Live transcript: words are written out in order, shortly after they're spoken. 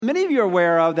Many of you are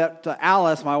aware of that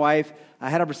Alice, my wife,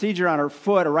 had a procedure on her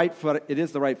foot, her right foot. It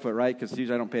is the right foot, right? Because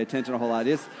usually I don't pay attention a whole lot.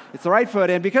 It's the right foot.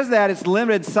 And because of that, it's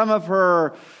limited some of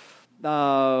her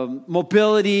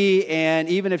mobility. And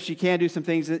even if she can do some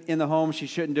things in the home, she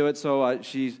shouldn't do it. So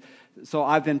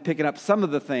I've been picking up some of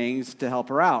the things to help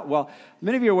her out. Well,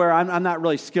 many of you are aware I'm not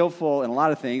really skillful in a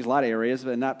lot of things, a lot of areas,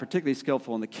 but not particularly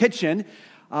skillful in the kitchen.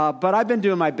 But I've been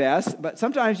doing my best. But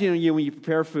sometimes, when you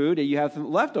prepare food, you have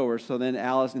some leftovers. So then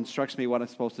Alice instructs me what I'm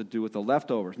supposed to do with the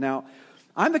leftovers. Now,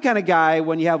 I'm the kind of guy,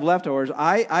 when you have leftovers,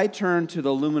 I turn to the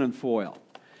aluminum foil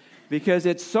because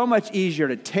it's so much easier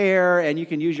to tear, and you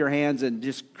can use your hands and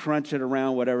just crunch it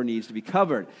around whatever needs to be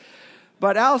covered.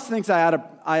 But Alice thinks I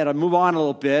ought to move on a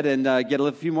little bit and get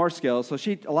a few more skills. So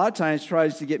she, a lot of times,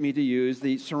 tries to get me to use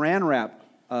the saran wrap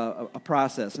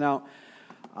process. Now,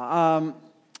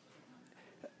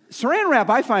 saran wrap,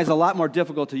 I find, is a lot more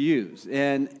difficult to use.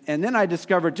 And then I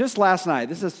discovered just last night,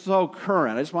 this is so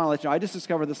current, I just want to let you know, I just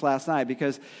discovered this last night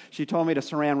because she told me to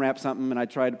saran wrap something, and I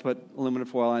tried to put aluminum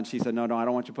foil on it. She said, no, I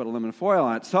don't want you to put aluminum foil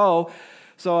on it. So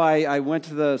I went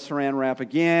to the saran wrap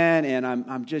again, and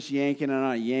I'm just yanking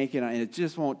on it, and it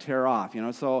just won't tear off,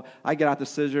 So I get out the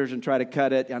scissors and try to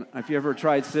cut it. And if you ever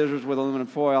tried scissors with aluminum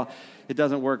foil, it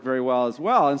doesn't work very well as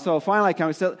well. And so finally I come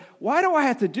and said, why do I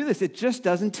have to do this? It just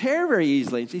doesn't tear very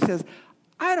easily. And she says,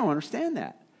 I don't understand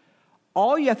that.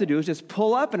 All you have to do is just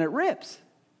pull up and it rips.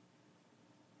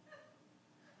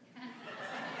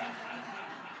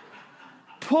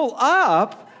 Pull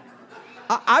up?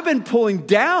 I've been pulling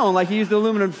down like you used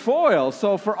aluminum foil.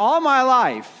 So for all my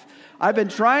life, I've been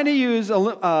trying to use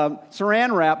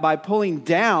saran wrap by pulling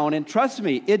down, and trust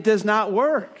me, it does not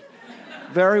work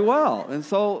very well. And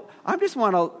so I just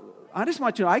want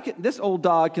you to know, this old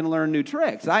dog can learn new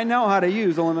tricks. I know how to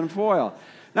use aluminum foil.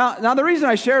 Now the reason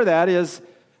I share that is,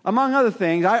 among other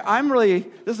things,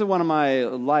 this is one of my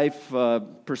life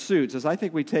pursuits, is I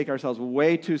think we take ourselves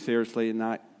way too seriously and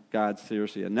not God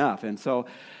seriously enough. And so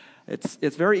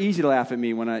it's very easy to laugh at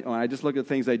me when I just look at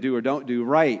things I do or don't do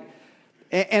right.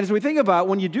 And as we think about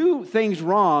when you do things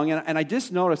wrong, and I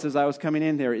just noticed as I was coming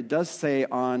in there, it does say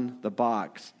on the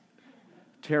box,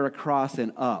 tear across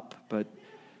and up. But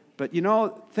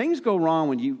things go wrong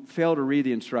when you fail to read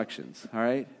the instructions, all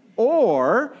right?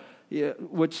 Or,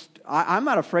 which I'm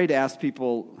not afraid to ask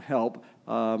people help.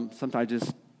 Sometimes I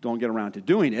just don't get around to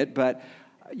doing it. But,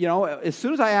 as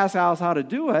soon as I asked Alice how to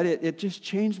do it, it just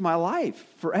changed my life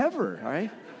forever, all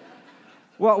right?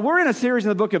 Well, we're in a series in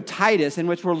the book of Titus in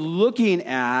which we're looking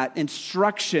at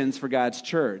instructions for God's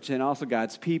church and also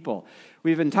God's people.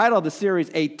 We've entitled the series,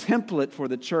 A Template for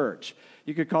the Church.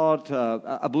 You could call it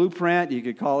a blueprint. You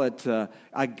could call it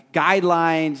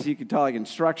guidelines. You could call it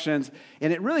instructions.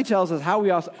 And it really tells us how we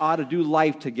also ought to do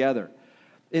life together.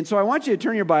 And so I want you to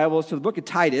turn your Bibles to the book of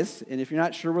Titus. And if you're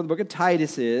not sure where the book of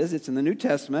Titus is, it's in the New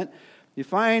Testament. You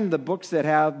find the books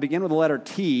that begin with the letter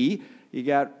T. You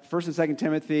got 1st and 2nd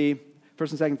Timothy,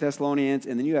 1st and 2nd Thessalonians,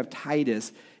 and then you have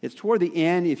Titus. It's toward the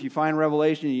end. If you find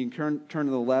Revelation, you can turn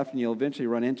to the left, and you'll eventually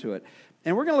run into it.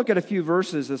 And we're going to look at a few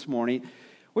verses this morning,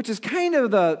 which is kind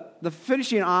of the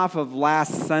finishing off of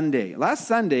last Sunday. Last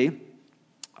Sunday,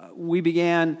 we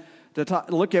began to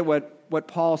look at what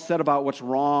Paul said about what's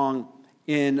wrong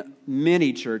in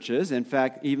many churches. In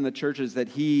fact, even the churches that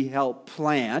he helped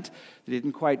plant, that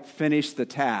didn't quite finish the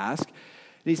task.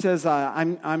 And he says,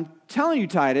 I'm telling you,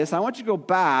 Titus, I want you to go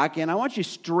back, and I want you to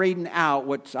straighten out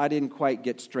what I didn't quite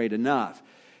get straight enough.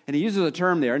 And he uses a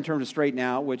term there in terms of straighten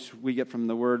out, which we get from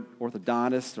the word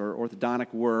orthodontist or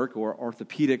orthodontic work or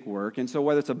orthopedic work. And so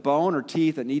whether it's a bone or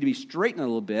teeth that need to be straightened a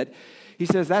little bit, he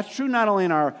says that's true not only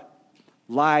in our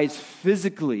lives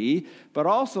physically, but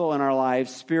also in our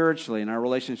lives spiritually, in our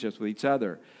relationships with each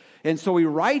other. And so he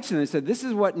writes and he said, this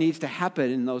is what needs to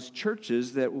happen in those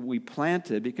churches that we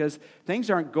planted because things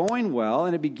aren't going well,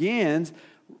 and it begins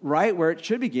right where it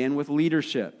should begin with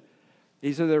leadership.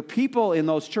 He said there are people in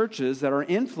those churches that are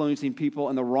influencing people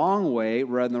in the wrong way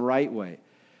rather than the right way.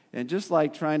 And just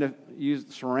like trying to use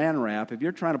saran wrap, if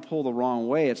you're trying to pull the wrong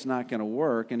way, it's not going to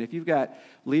work. And if you've got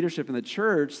leadership in the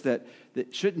church that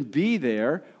shouldn't be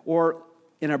there, or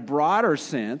in a broader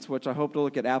sense, which I hope to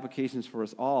look at applications for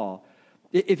us all,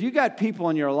 if you've got people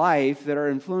in your life that are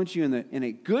influencing you in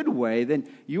a good way, then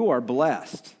you are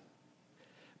blessed.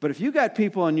 But if you've got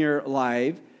people in your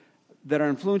life that are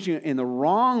influencing you in the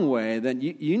wrong way, then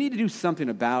you need to do something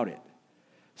about it.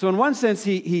 So in one sense,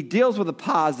 he deals with the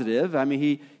positive. I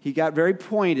mean, he got very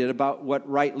pointed about what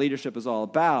right leadership is all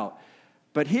about.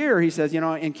 But here he says,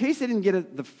 in case they didn't get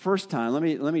it the first time,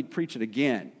 let me preach it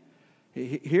again.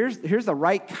 Here's the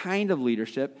right kind of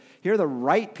leadership. Here are the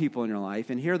right people in your life,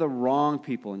 and here are the wrong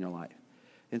people in your life.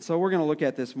 And so we're going to look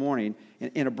at this morning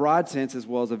in a broad sense as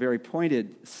well as a very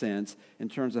pointed sense in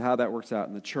terms of how that works out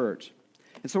in the church.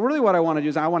 And so really what I want to do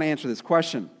is I want to answer this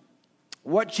question.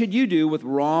 What should you do with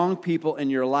wrong people in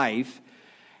your life?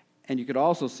 And you could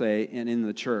also say, and in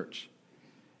the church.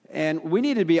 And we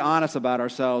need to be honest about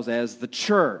ourselves as the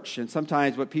church. And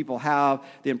sometimes what people have,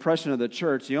 the impression of the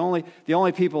church, the only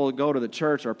people who go to the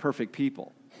church are perfect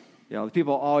people. You know, the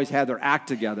people always have their act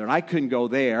together, and I couldn't go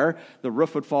there. The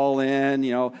roof would fall in,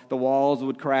 you know, the walls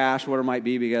would crash, whatever it might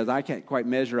be, because I can't quite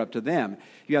measure up to them.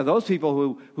 You have those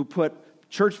people who put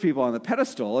church people on the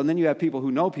pedestal, and then you have people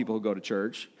who know people who go to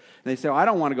church, and they say, I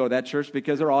don't want to go to that church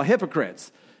because they're all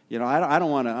hypocrites. You know, I don't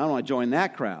want to join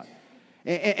that crowd.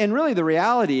 And really the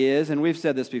reality is, and we've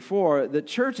said this before, the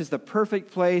church is the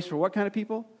perfect place for what kind of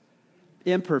people?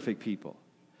 Imperfect people.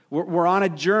 We're on a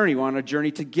journey. We're on a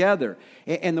journey together.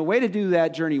 And the way to do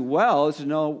that journey well is to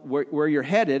know where you're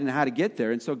headed and how to get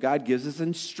there. And so God gives us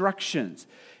instructions.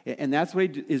 And that's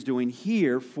what He is doing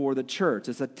here for the church.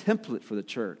 It's a template for the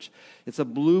church. It's a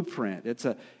blueprint.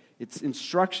 It's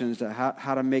instructions to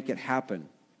how to make it happen.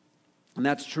 And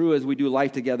that's true as we do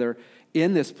life together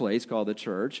in this place called the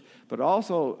church, but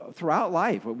also throughout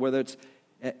life, whether it's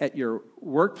at your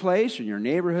workplace, in your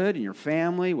neighborhood, in your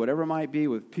family, whatever it might be,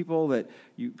 with people that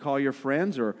you call your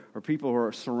friends or people who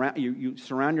are you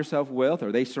surround yourself with,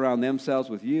 or they surround themselves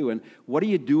with you. And what do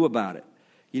you do about it?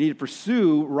 You need to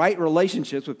pursue right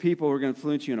relationships with people who are going to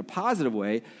influence you in a positive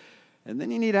way. And then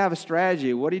you need to have a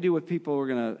strategy. What do you do with people who are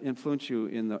going to influence you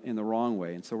in the wrong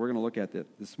way? And so we're going to look at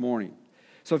that this morning.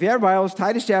 So if you have Bibles,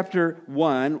 Titus chapter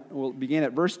 1, we'll begin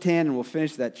at verse 10, and we'll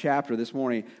finish that chapter this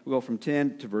morning. We'll go from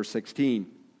 10 to verse 16.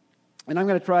 And I'm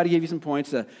going to try to give you some points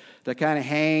to kind of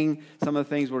hang some of the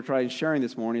things we're trying sharing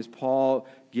this morning as Paul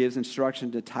gives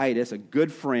instruction to Titus, a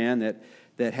good friend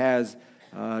that has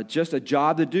just a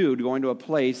job to do, to go into a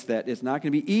place that is not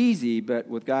going to be easy, but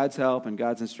with God's help and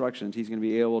God's instructions, he's going to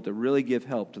be able to really give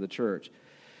help to the church.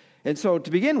 And so to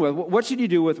begin with, what should you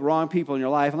do with wrong people in your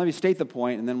life? And let me state the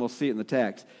point, and then we'll see it in the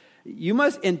text. You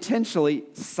must intentionally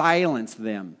silence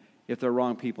them if they're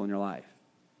wrong people in your life.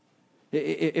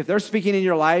 If they're speaking in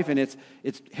your life and it's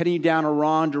heading you down a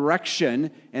wrong direction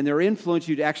and they're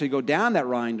influencing you to actually go down that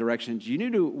wrong direction, you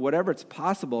need to do whatever it's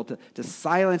possible to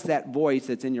silence that voice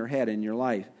that's in your head and in your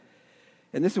life.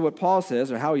 And this is what Paul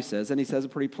says, or how he says, and he says it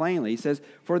pretty plainly. He says,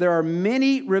 "For there are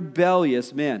many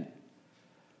rebellious men."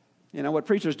 You know, what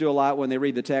preachers do a lot when they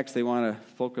read the text, they want to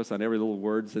focus on every little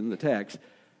word in the text.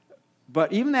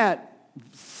 But even that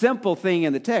simple thing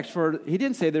in the text, he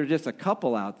didn't say there's just a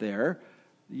couple out there.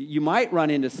 You might run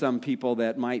into some people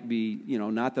that might be,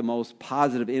 not the most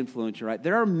positive influence, right?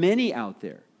 There are many out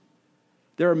there.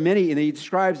 There are many, and he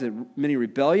describes it, many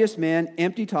rebellious men,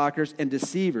 empty talkers, and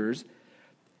deceivers.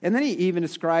 And then he even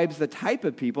describes the type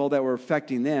of people that were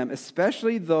affecting them,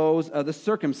 especially those of the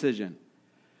circumcision.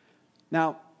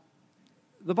 Now,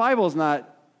 the Bible is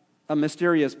not a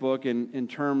mysterious book in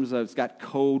terms of it's got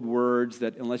code words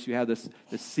that unless you have this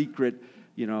secret,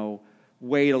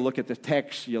 way to look at the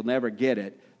text, you'll never get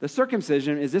it. The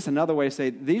circumcision is just another way to say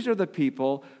these are the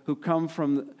people who come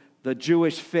from the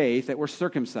Jewish faith that were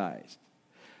circumcised.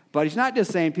 But he's not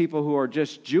just saying people who are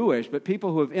just Jewish, but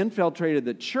people who have infiltrated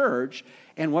the church,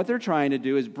 and what they're trying to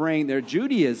do is bring their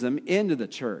Judaism into the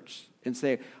church and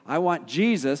say, I want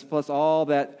Jesus plus all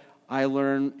that I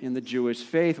learned in the Jewish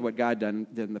faith, what God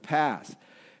did in the past.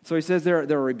 So he says there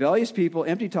are rebellious people,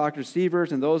 empty talkers,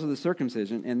 deceivers, and those of the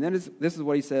circumcision. And then this is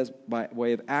what he says by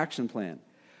way of action plan.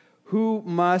 Who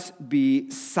must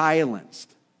be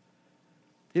silenced.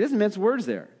 He doesn't mince words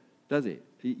there, does he?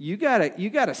 You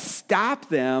gotta stop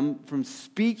them from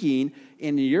speaking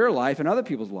into your life and other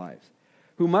people's lives.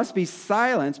 Who must be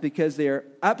silenced because they are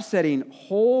upsetting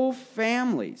whole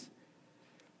families.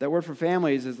 That word for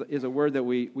families is a word that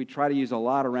we try to use a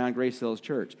lot around Grace Hills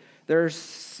Church. They're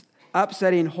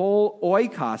upsetting whole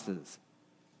oikoses,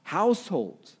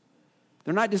 households.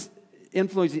 They're not just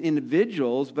influencing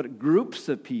individuals, but groups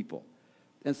of people.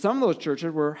 And some of those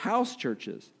churches were house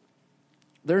churches.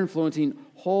 They're influencing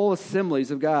whole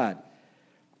assemblies of God.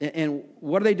 And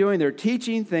what are they doing? They're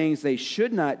teaching things they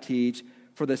should not teach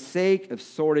for the sake of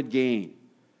sordid gain.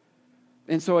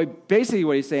 And so basically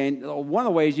what he's saying, one of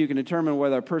the ways you can determine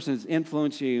whether a person is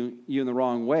influencing you in the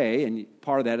wrong way, and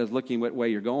part of that is looking what way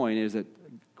you're going, is it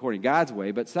according to God's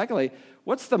way? But secondly,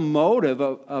 what's the motive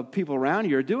of people around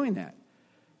you who are doing that?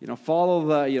 Follow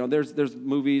the, there's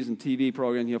movies and TV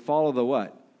programs, follow the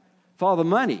what? Follow the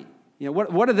money.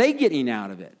 What are they getting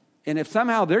out of it? And if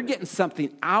somehow they're getting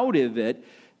something out of it,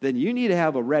 then you need to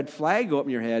have a red flag go up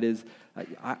in your head is,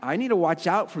 I need to watch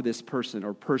out for this person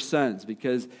or persons,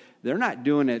 because they're not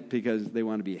doing it because they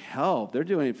want to be helped. They're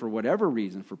doing it for whatever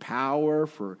reason, for power,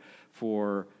 for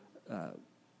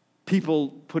people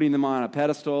putting them on a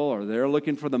pedestal, or they're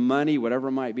looking for the money, whatever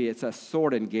it might be. It's a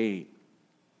sword and gain.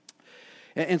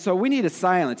 And so we need a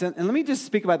silence. And let me just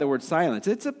speak about the word silence.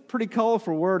 It's a pretty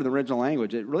colorful word in the original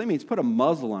language. It really means put a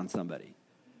muzzle on somebody.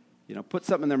 Put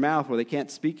something in their mouth where they can't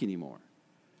speak anymore.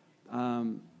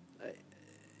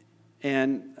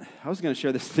 And I was going to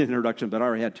share this in the introduction, but I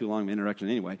already had too long of an introduction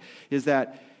anyway, is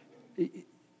that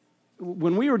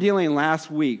when we were dealing last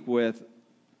week with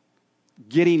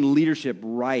getting leadership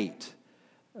right,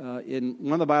 in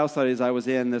one of the Bible studies I was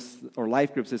in, or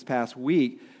life groups this past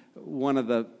week,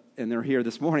 and they're here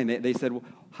this morning, they said, well,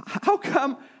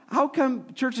 how come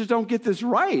churches don't get this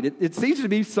right? It seems to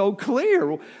be so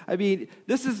clear. I mean,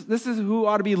 this is who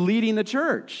ought to be leading the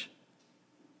church.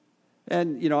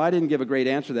 And, I didn't give a great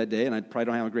answer that day, and I probably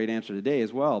don't have a great answer today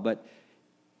as well. But,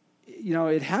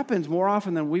 it happens more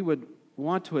often than we would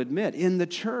want to admit in the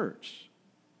church.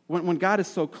 When God is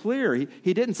so clear,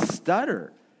 he didn't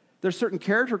stutter. There's certain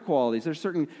character qualities, there's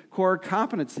certain core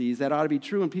competencies that ought to be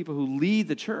true in people who lead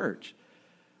the church.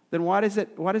 Then why does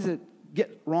it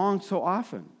get wrong so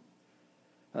often?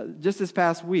 Just this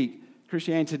past week,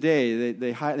 Christianity Today,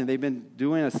 they've been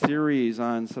doing a series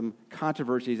on some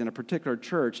controversies in a particular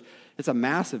church. It's a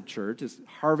massive church. It's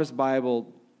Harvest Bible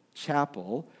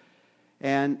Chapel.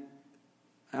 And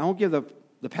I won't give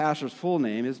the pastor's full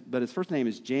name, but his first name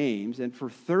is James. And for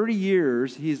 30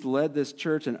 years, he's led this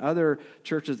church and other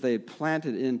churches they had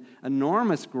planted in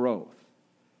enormous growth.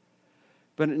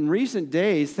 But in recent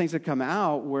days, things have come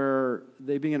out where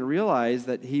they begin to realize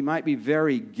that he might be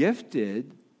very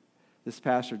gifted, this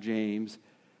Pastor James,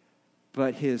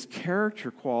 but his character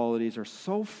qualities are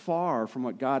so far from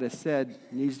what God has said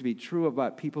needs to be true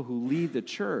about people who lead the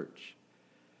church.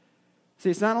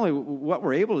 See, it's not only what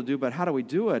we're able to do, but how do we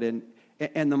do it?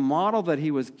 And the model that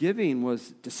he was giving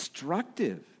was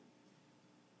destructive.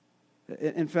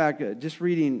 In fact, just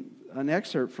reading an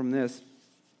excerpt from this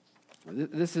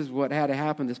is what had to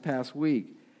happen this past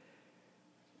week.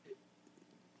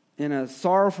 In a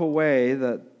sorrowful way,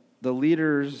 the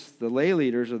lay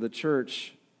leaders of the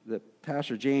church that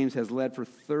Pastor James has led for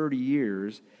 30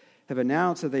 years have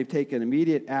announced that they've taken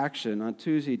immediate action on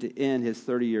Tuesday to end his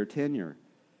 30-year tenure.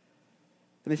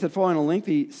 And they said, following a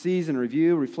lengthy season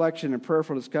review, reflection, and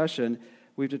prayerful discussion,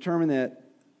 we've determined that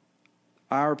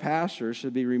our pastor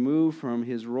should be removed from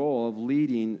his role of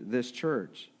leading this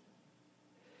church.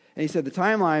 And he said the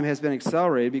timeline has been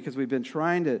accelerated because we've been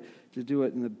trying to do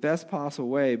it in the best possible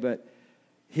way, but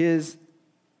his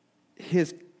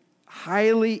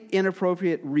highly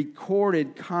inappropriate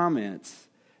recorded comments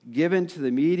given to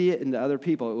the media and to other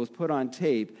people, it was put on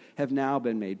tape, have now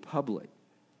been made public.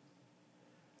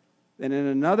 And in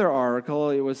another article,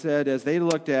 it was said as they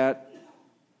looked at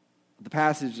the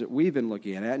passage that we've been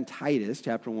looking at in Titus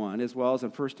chapter 1, as well as in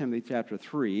 1 Timothy chapter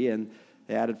 3, and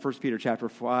they added 1 Peter chapter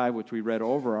 5, which we read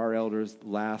over our elders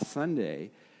last Sunday,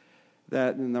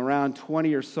 that in around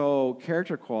 20 or so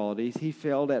character qualities, he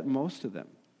failed at most of them.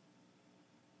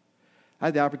 I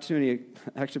had the opportunity,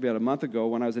 actually about a month ago,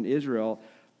 when I was in Israel,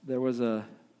 there was a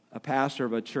pastor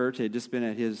of a church. He had just been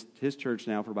at his church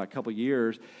now for about a couple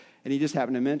years, and he just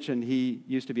happened to mention he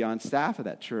used to be on staff of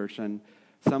that church, and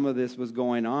some of this was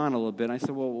going on a little bit. And I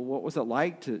said, well, what was it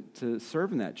like to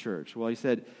serve in that church? Well, he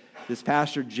said, this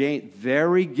Pastor James,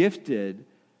 very gifted,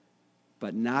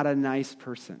 but not a nice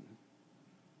person.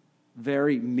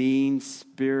 Very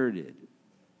mean-spirited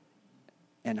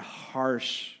and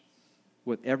harsh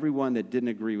with everyone that didn't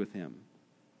agree with him.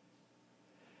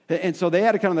 And so they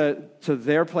had to come to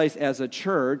their place as a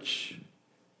church,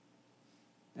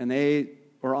 and they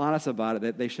were honest about it,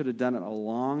 that they should have done it a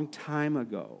long time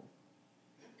ago.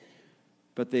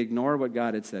 But they ignored what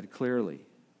God had said clearly.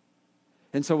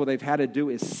 And so what they've had to do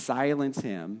is silence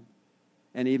him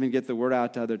and even get the word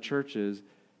out to other churches.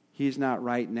 He's not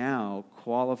right now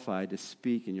qualified to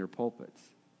speak in your pulpits.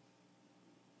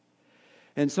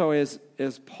 And so as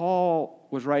Paul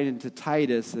was writing to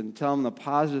Titus and telling them the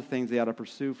positive things they ought to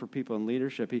pursue for people in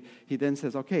leadership, he then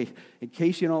says, okay, in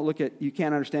case you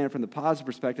can't understand it from the positive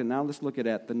perspective, now let's look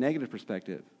at the negative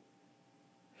perspective.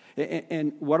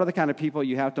 And what are the kind of people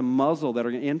you have to muzzle that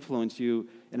are going to influence you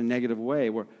in a negative way?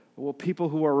 Well, people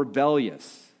who are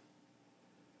rebellious.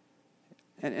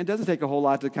 And it doesn't take a whole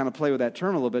lot to kind of play with that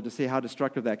term a little bit to see how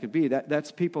destructive that could be.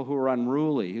 That's people who are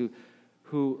unruly,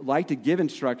 who like to give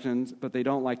instructions, but they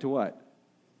don't like to what?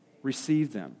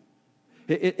 Receive them.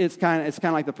 It's kind of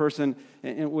like the person,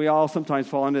 and we all sometimes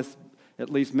fall into this, at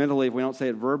least mentally, if we don't say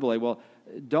it verbally. Well,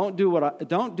 don't do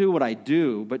what I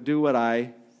do, but do what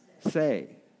I say.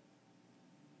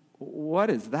 What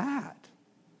is that?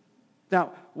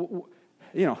 Now,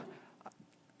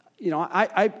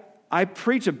 I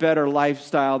preach a better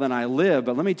lifestyle than I live,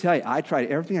 but let me tell you, I try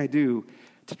everything I do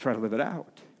to try to live it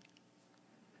out.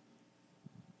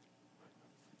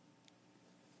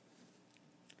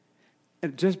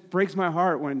 It just breaks my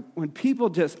heart when people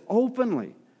just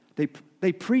openly,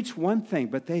 they preach one thing,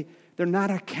 but they're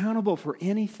not accountable for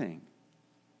anything.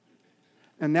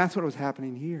 And that's what was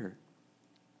happening here.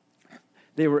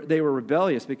 They were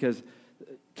rebellious because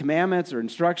commandments or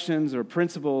instructions or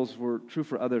principles were true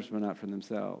for others but not for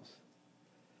themselves.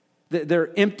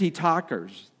 They're empty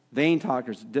talkers, vain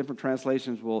talkers. Different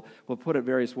translations will put it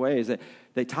various ways.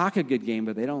 They talk a good game,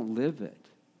 but they don't live it.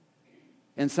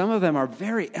 And some of them are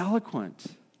very eloquent.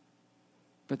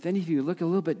 But then if you look a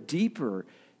little bit deeper,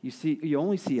 you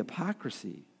only see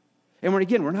hypocrisy. And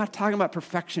we're not talking about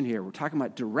perfection here. We're talking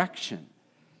about direction.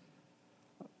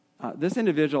 This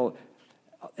individual,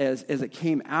 as it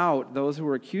came out, those who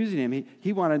were accusing him,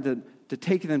 he wanted to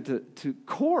take them to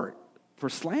court for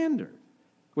slander,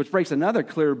 which breaks another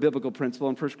clear biblical principle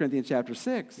in 1 Corinthians chapter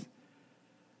 6.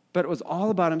 But it was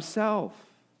all about himself.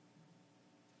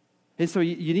 And so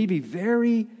you need to be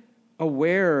very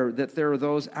aware that there are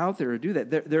those out there who do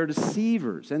that. They're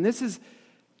deceivers. And this is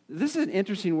an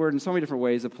interesting word in so many different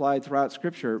ways applied throughout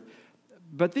Scripture.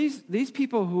 But these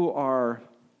people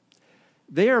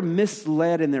they are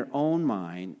misled in their own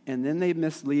mind, and then they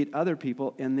mislead other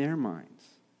people in their minds.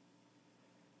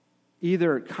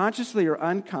 Either consciously or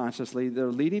unconsciously,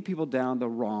 they're leading people down the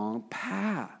wrong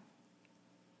path.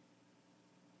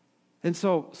 And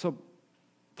so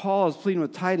Paul is pleading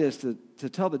with Titus to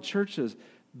tell the churches,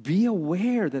 be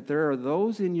aware that there are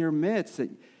those in your midst that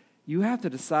you have to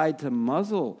decide to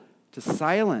muzzle, to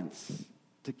silence,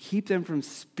 to keep them from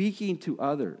speaking to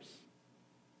others.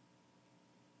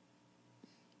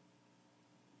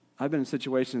 I've been in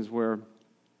situations where,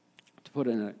 to put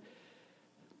it in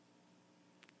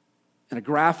a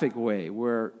graphic way,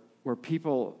 where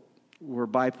people were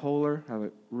bipolar. I have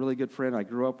a really good friend I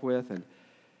grew up with,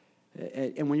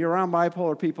 and when you're around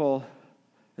bipolar people,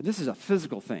 and this is a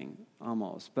physical thing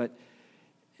almost, but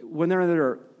when they're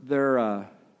in their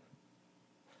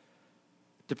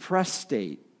depressed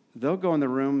state, they'll go in the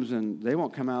rooms and they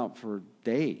won't come out for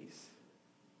days.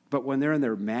 But when they're in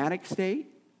their manic state,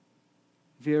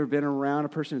 if you've ever been around a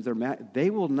person who's manic, they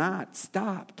will not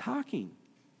stop talking.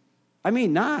 I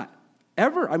mean, not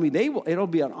ever. I mean, it'll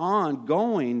be an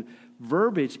ongoing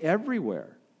verbiage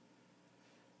everywhere.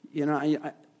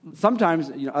 Sometimes,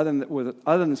 other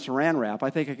than Saran wrap, I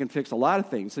think I can fix a lot of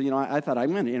things. So, I thought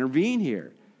I'm going to intervene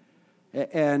here.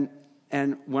 And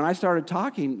when I started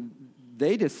talking,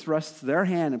 they just thrust their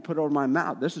hand and put it over my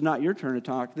mouth. This is not your turn to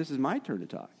talk. This is my turn to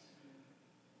talk.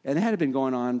 And it had been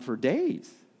going on for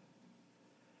days.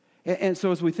 And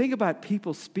so as we think about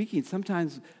people speaking,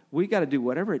 sometimes we got to do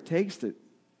whatever it takes to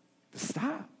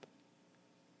stop.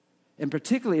 And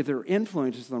particularly if they're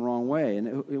influenced in the wrong way.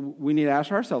 And we need to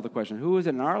ask ourselves the question, who is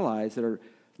it in our lives that are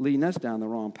leading us down the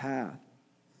wrong path?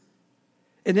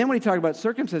 And then when you talk about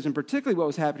circumcision, particularly what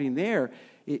was happening there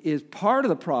is part of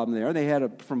the problem there. They had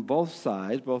it from both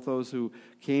sides, both those who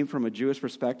came from a Jewish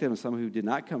perspective and some who did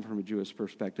not come from a Jewish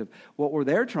perspective. What were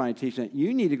they trying to teach them?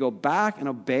 You need to go back and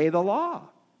obey the law.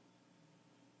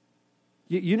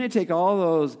 You need to take all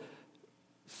those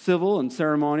civil and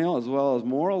ceremonial as well as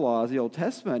moral laws of the Old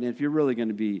Testament, and if you're really going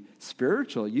to be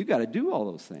spiritual, you got to do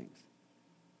all those things.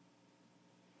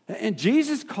 And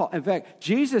Jesus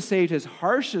saved his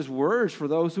harshest words for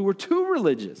those who were too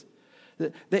religious.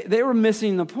 They were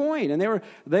missing the point, and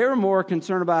they were more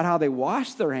concerned about how they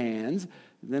washed their hands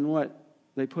than what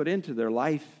they put into their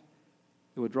life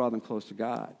that would draw them close to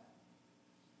God.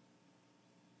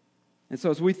 And so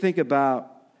as we think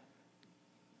about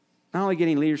not only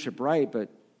getting leadership right, but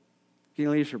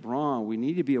getting leadership wrong, we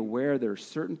need to be aware there are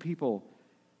certain people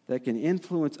that can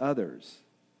influence others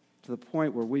to the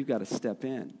point where we've got to step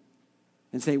in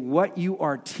and say, what you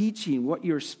are teaching, what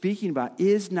you're speaking about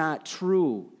is not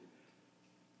true.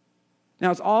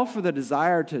 Now, it's all for the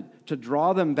desire to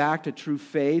draw them back to true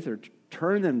faith or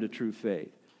turn them to true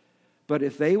faith. But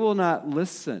if they will not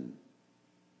listen,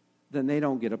 then they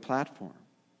don't get a platform,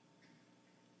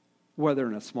 whether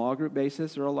in a small group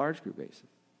basis or a large group basis.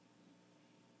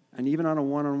 And even on a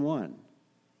one-on-one,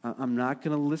 I'm not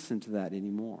going to listen to that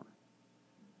anymore.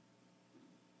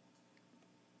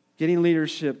 Getting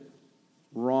leadership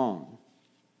wrong.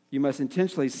 You must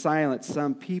intentionally silence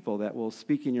some people that will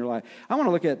speak in your life. I want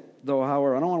to look at, though,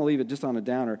 however, I don't want to leave it just on a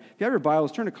downer. If you have your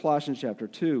Bibles, turn to Colossians chapter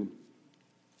 2.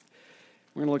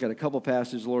 We're going to look at a couple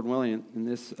passages, Lord willing, in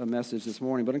this message this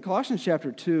morning. But in Colossians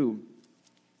chapter 2,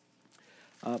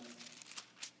 I'll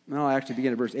actually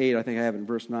begin at verse 8. I think I have it in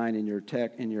verse 9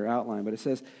 in your outline. But it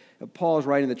says, Paul is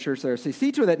writing to the church there. Say,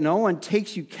 see to it that no one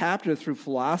takes you captive through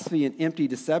philosophy and empty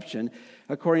deception,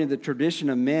 according to the tradition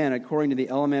of men, according to the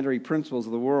elementary principles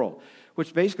of the world.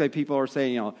 Which basically people are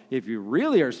saying, if you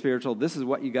really are spiritual, this is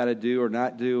what you got to do or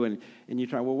not do. And you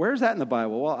try, well, where's that in the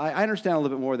Bible? Well, I understand a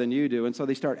little bit more than you do. And so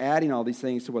they start adding all these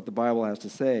things to what the Bible has to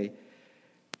say.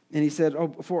 And he said,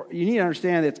 for you need to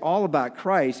understand that it's all about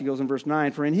Christ. He goes in verse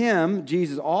 9, for in him,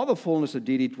 Jesus, all the fullness of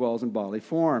deity dwells in bodily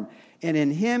form. And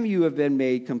in him you have been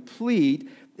made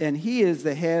complete, and he is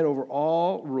the head over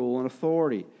all rule and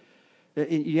authority.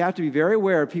 You have to be very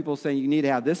aware of people saying you need to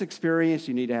have this experience,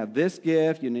 you need to have this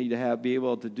gift, you need to be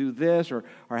able to do this or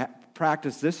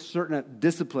practice this certain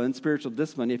discipline, spiritual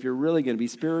discipline, if you're really going to be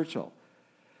spiritual.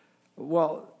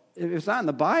 Well, if it's not in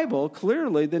the Bible,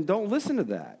 clearly, then don't listen to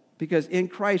that. Because in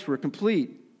Christ we're complete.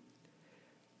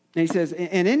 And he says,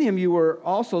 and in him you were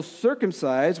also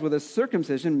circumcised with a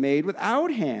circumcision made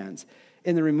without hands,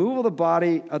 in the removal of the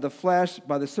body of the flesh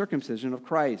by the circumcision of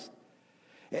Christ.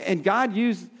 And God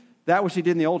used that which he did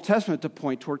in the Old Testament to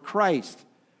point toward Christ.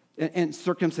 And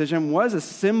circumcision was a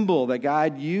symbol that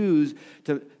God used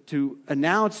to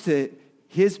announce to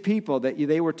his people that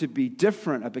they were to be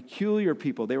different, a peculiar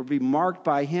people. They were to be marked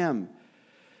by him.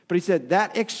 But he said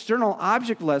that external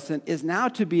object lesson is now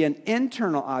to be an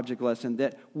internal object lesson,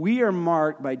 that we are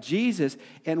marked by Jesus,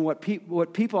 and what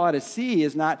people ought to see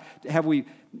is not have we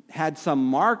had some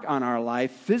mark on our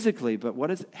life physically, but what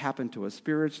has happened to us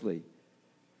spiritually.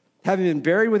 Having been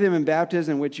buried with him in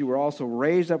baptism, in which you were also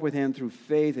raised up with him through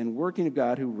faith and working of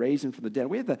God who raised him from the dead.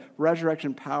 We have the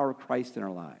resurrection power of Christ in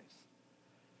our lives.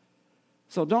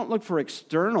 So don't look for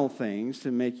external things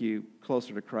to make you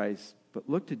closer to Christ, but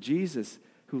look to Jesus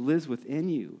who lives within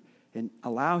you, and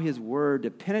allow his word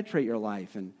to penetrate your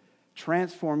life and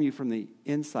transform you from the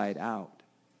inside out.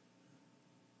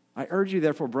 I urge you,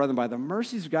 therefore, brethren, by the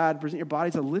mercies of God, present your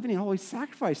bodies a living and holy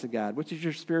sacrifice to God, which is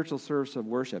your spiritual service of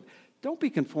worship. Don't be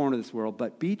conformed to this world,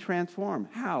 but be transformed.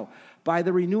 How? By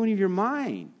the renewing of your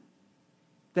mind,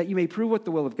 that you may prove what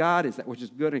the will of God is, that which is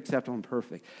good, acceptable, and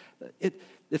perfect.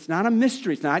 It's not a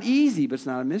mystery. It's not easy, but it's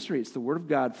not a mystery. It's the word of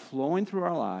God flowing through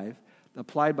our life,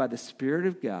 applied by the Spirit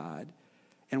of God,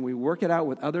 and we work it out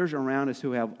with others around us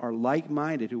who are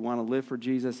like-minded, who want to live for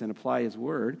Jesus and apply his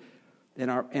word,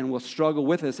 and will struggle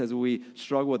with us as we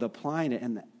struggle with applying it.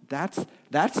 And that's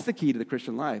the key to the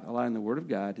Christian life, allowing the word of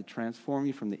God to transform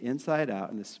you from the inside out,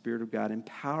 and the Spirit of God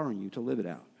empowering you to live it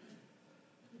out.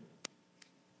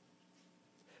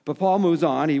 But Paul moves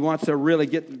on. He wants to really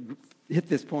hit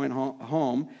this point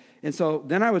home. And so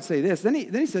then I would say this. Then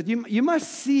he said, you must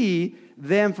see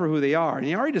them for who they are. And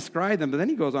he already described them, but then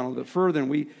he goes on a little bit further. And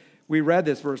we read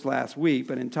this verse last week.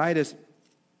 But in Titus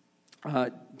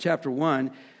chapter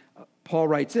 1, Paul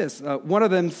writes this. One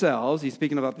of themselves, he's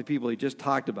speaking about the people he just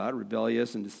talked about,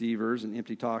 rebellious and deceivers and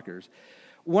empty talkers.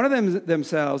 One of them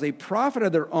themselves, a prophet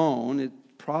of their own,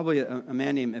 probably a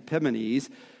man named Epimanes,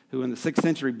 who in the 6th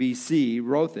century BC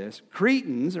wrote this.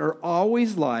 Cretans are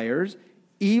always liars,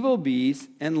 evil beasts,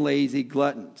 and lazy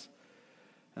gluttons.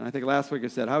 And I think last week I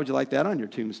said, how would you like that on your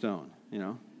tombstone?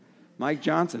 Mike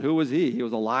Johnson, who was he? He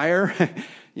was a liar.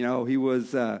 He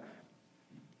was a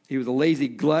lazy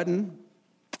glutton,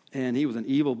 and he was an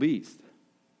evil beast.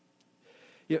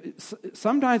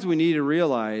 Sometimes we need to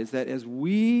realize that as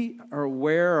we are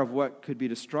aware of what could be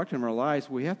destructive in our lives,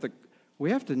 we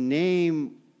have to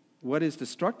name what is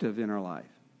destructive in our life.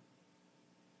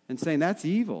 And saying, that's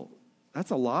evil. That's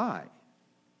a lie.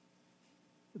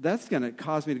 That's going to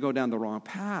cause me to go down the wrong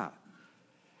path.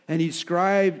 And he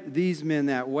described these men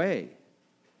that way.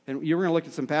 And you're going to look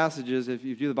at some passages, if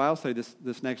you do the Bible study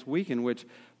this next week, in which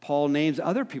Paul names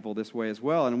other people this way as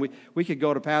well. And we could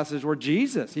go to passages where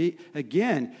Jesus, he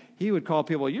would call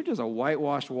people, you're just a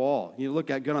whitewashed wall. You look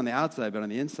good on the outside, but on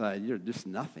the inside, you're just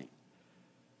nothing.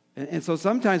 And so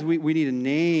sometimes we need to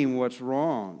name what's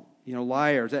wrong.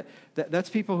 Liars. That's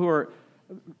people who are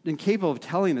incapable of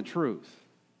telling the truth.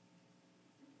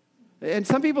 And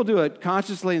some people do it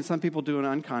consciously and some people do it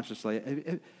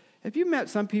unconsciously. Have you met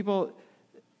some people,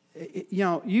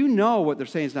 you know what they're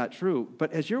saying is not true,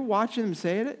 but as you're watching them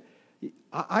say it,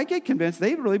 I get convinced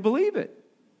they really believe it.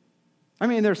 I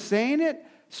mean, they're saying it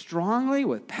strongly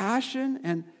with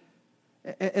passion,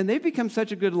 and they've become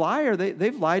such a good liar,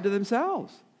 they've lied to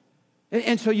themselves.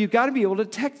 And so you've got to be able to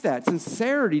detect that.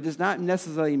 Sincerity does not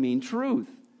necessarily mean truth.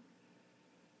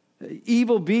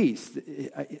 Evil beast.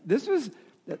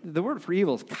 The word for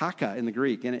evil is kaka in the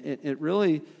Greek, and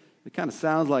it kind of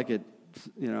sounds like it,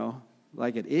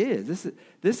 like it is.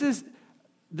 This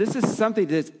is something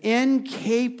that's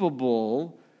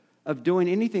incapable of doing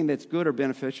anything that's good or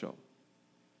beneficial.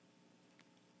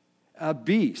 A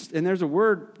beast, and there's a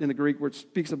word in the Greek where it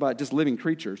speaks about just living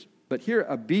creatures, but here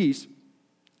a beast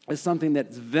is something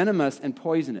that's venomous and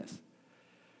poisonous.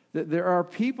 There are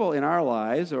people in our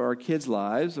lives, or our kids'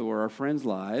 lives, or our friends'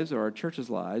 lives, or our church's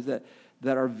lives that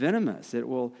are venomous. It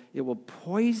will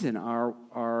poison our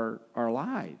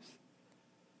lives.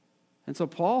 And so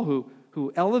Paul,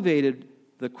 who elevated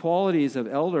the qualities of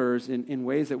elders in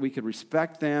ways that we could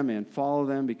respect them and follow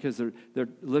them because they're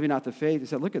living out the faith, he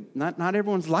said, look, not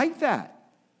everyone's like that.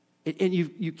 And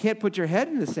you can't put your head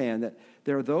in the sand that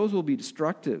there are those who will be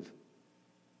destructive.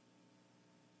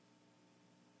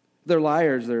 They're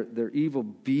liars, they're evil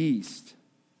beasts,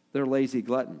 they're lazy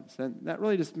gluttons. And that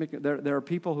really just there are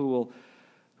people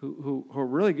who are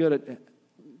really good at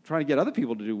trying to get other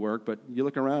people to do work, but you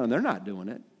look around and they're not doing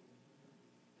it.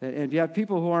 And if you have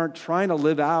people who aren't trying to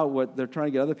live out what they're trying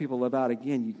to get other people to live out,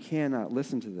 again, you cannot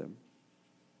listen to them.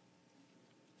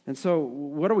 And so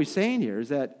what are we saying here is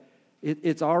that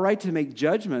it's all right to make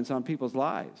judgments on people's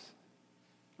lives.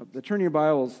 Turn your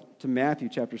Bibles to Matthew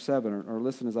chapter 7, or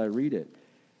listen as I read it.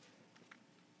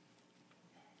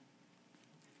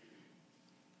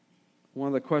 One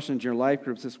of the questions in your life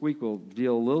groups this week will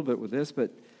deal a little bit with this,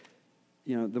 but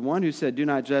the one who said, do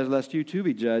not judge lest you too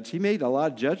be judged, he made a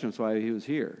lot of judgments while he was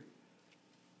here.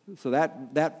 So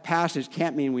that passage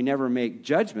can't mean we never make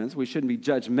judgments. We shouldn't be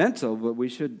judgmental, but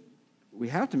we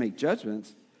have to make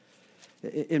judgments.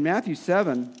 In Matthew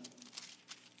 7,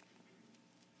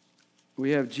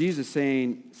 we have Jesus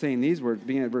saying these words,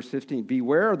 beginning at verse 15,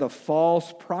 beware of the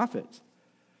false prophets.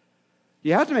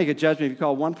 You have to make a judgment if you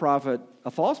call one prophet a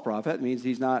false prophet. It means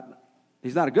he's not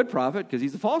a good prophet because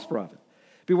he's a false prophet.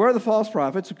 Beware of the false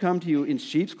prophets who come to you in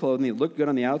sheep's clothing. They look good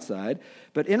on the outside,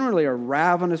 but inwardly are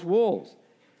ravenous wolves.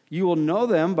 You will know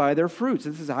them by their fruits.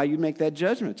 This is how you make that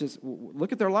judgment. Just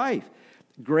look at their life.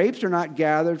 Grapes are not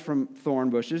gathered from thorn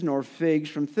bushes, nor figs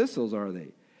from thistles are they.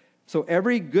 So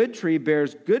every good tree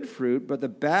bears good fruit, but the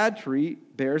bad tree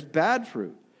bears bad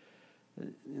fruit.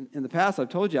 In the past, I've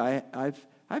told you,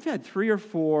 I've had 3 or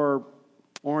 4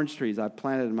 orange trees I've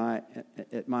planted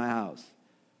at my house.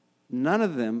 None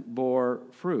of them bore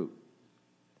fruit.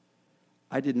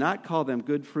 I did not call them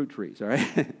good fruit trees, all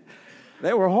right?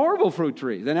 They were horrible fruit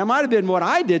trees. And it might have been what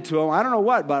I did to them. I don't know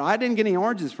what, but I didn't get any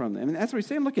oranges from them. And that's what he's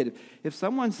saying. Look at it. If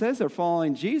someone says they're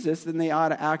following Jesus, then they ought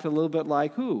to act a little bit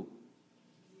like who?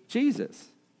 Jesus.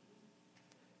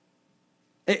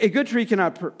 A good tree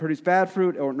cannot produce bad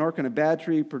fruit, nor can a bad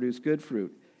tree produce good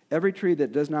fruit. Every tree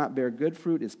that does not bear good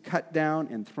fruit is cut down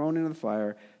and thrown into the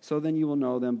fire, so then you will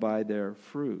know them by their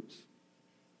fruits.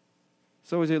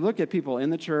 So as we look at people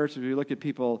in the church, as we look at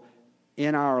people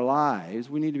in our lives,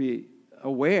 we need to be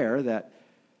aware that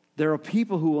there are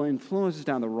people who will influence us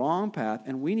down the wrong path,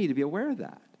 and we need to be aware of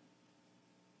that.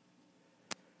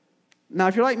 Now,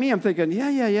 if you're like me, I'm thinking,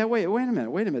 wait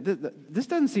a minute. This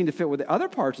doesn't seem to fit with the other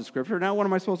parts of Scripture. Now what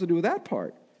am I supposed to do with that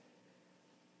part?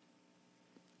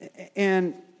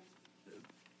 And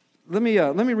let me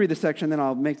read the section, then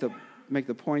I'll make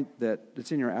the point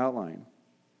that's in your outline.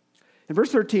 In verse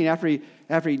 13,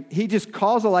 after he just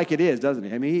calls it like it is, doesn't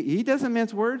he? I mean, he doesn't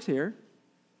mince words here,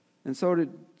 and so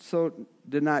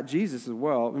did not Jesus as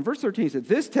well. In verse 13, he said,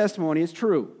 "This testimony is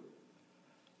true."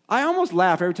 I almost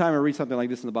laugh every time I read something like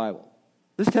this in the Bible.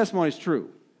 This testimony is true.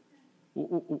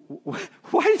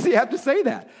 Why does he have to say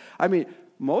that? I mean,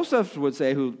 most of us would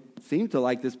say, who seem to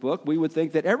like this book, we would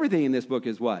think that everything in this book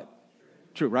is what?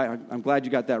 True, right? I'm glad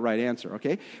you got that right answer,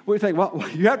 okay? We think, well,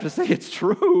 you have to say it's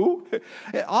true.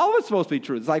 All of it's supposed to be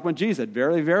true. It's like when Jesus said,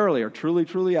 "Verily, verily," or "Truly,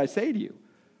 truly, I say to you."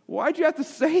 Why'd you have to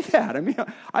say that? I mean,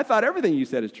 I thought everything you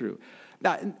said is true.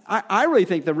 Now, I really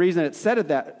think the reason it's stated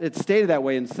that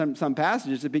way in some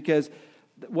passages is because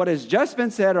what has just been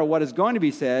said or what is going to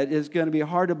be said is going to be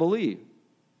hard to believe.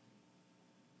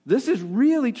 This is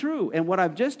really true. And what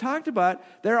I've just talked about,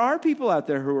 there are people out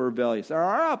there who are rebellious. There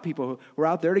are people who are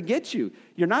out there to get you.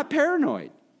 You're not paranoid.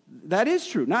 That is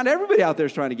true. Not everybody out there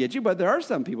is trying to get you, but there are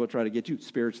some people trying to get you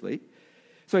spiritually.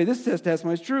 So this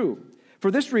testimony is true.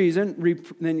 For this reason,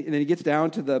 then he gets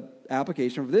down to the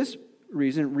application. For this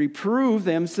reason, reprove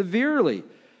them severely.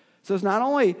 So it's not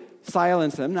only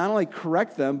silence them, not only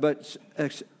correct them, but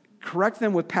correct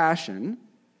them with passion.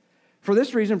 For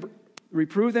this reason,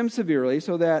 reprove them severely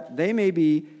so that they may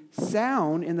be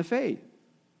sound in the faith.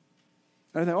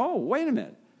 And I think, oh, wait a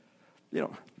minute.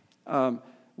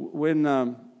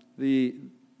 When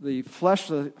the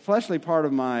fleshly part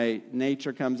of my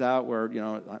nature comes out, where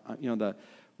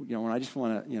when I just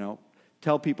want to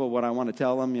tell people what I want to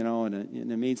tell them,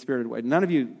 in a mean-spirited way. None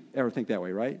of you ever think that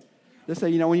way, right? Just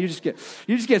say, when you just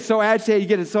get so agitated,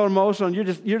 you get so emotional, and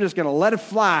you're just going to let it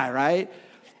fly, right?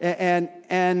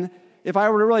 And if I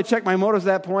were to really check my motives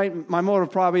at that point, my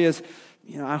motive probably is,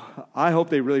 I hope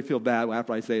they really feel bad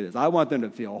after I say this. I want them to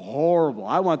feel horrible.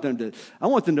 I want them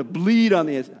to bleed on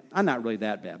the. I'm not really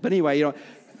that bad, but anyway,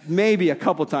 maybe a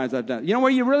couple times I've done it.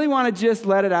 Where you really want to just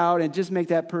let it out and just make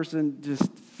that person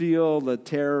just feel the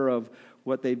terror of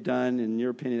what they've done, in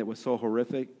your opinion, that was so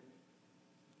horrific.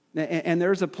 And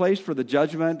there's a place for the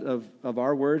judgment of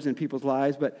our words in people's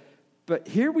lives, but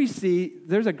here we see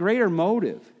there's a greater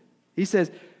motive. He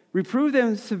says, reprove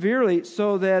them severely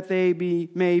so that they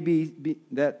may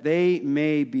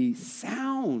be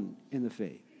sound in the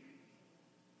faith.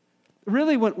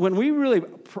 Really, when we really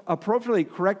appropriately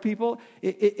correct people,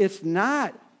 it's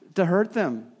not to hurt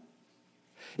them.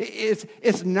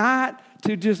 It's not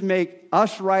to just make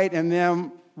us right and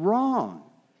them wrong.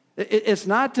 It's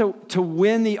not to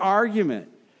win the argument.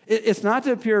 It's not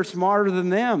to appear smarter than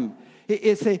them.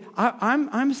 It's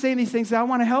I'm saying these things that I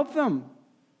want to help them.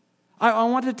 I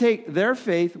want to take their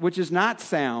faith, which is not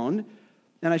sound,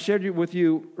 and I shared with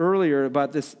you earlier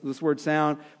about this word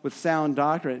sound with sound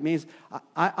doctrine. It means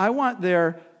I want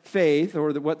their faith,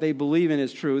 or what they believe in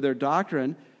is true, their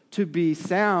doctrine, to be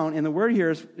sound. And the word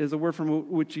here is a word from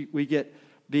which we get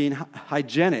being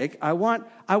hygienic. I want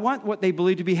what they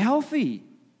believe to be healthy.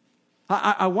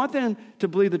 I want them to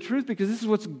believe the truth because this is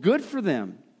what's good for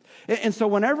them. And so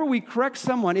whenever we correct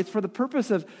someone, it's for the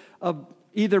purpose of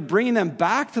either bringing them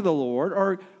back to the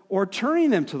Lord or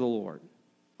turning them to the Lord.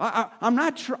 I'm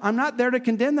not there to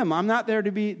condemn them. I'm not there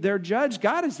to be their judge.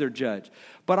 God is their judge.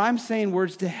 But I'm saying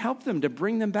words to help them, to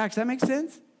bring them back. Does that make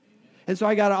sense? And so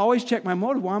I got to always check my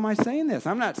motive. Why am I saying this?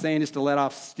 I'm not saying this to let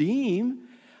off steam.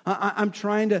 I'm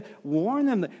trying to warn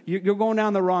them that you're going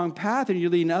down the wrong path and you're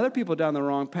leading other people down the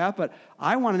wrong path, but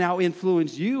I want to now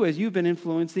influence you as you've been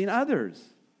influencing others.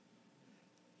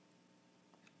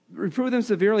 Reprove them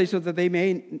severely so that they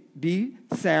may be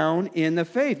sound in the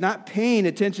faith, not paying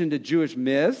attention to Jewish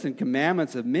myths and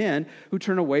commandments of men who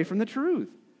turn away from the truth.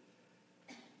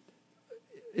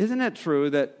 Isn't it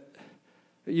true that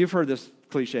you've heard this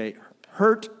cliche,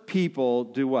 hurt people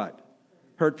do what?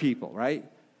 Hurt people, right?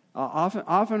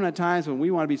 Often at times when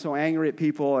we want to be so angry at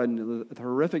people and the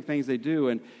horrific things they do,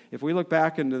 and if we look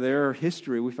back into their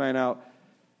history, we find out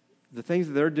the things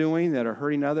that they're doing that are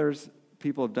hurting others,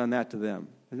 people have done that to them.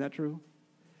 Isn't that true?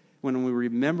 When we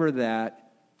remember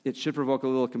that, it should provoke a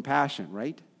little compassion,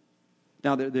 right?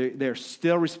 Now, they're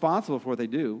still responsible for what they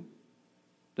do.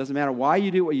 Doesn't matter why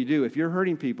you do what you do. If you're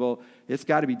hurting people, it's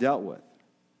got to be dealt with.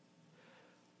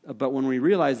 But when we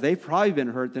realize they've probably been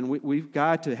hurt, then we've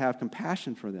got to have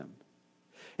compassion for them.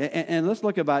 And let's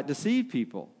look about deceived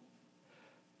people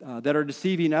that are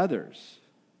deceiving others.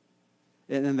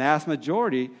 And in the vast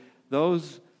majority,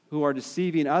 those who are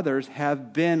deceiving others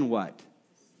have been what?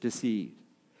 Deceived.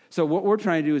 So what we're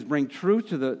trying to do is bring truth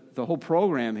to the whole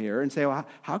program here and say, well,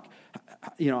 how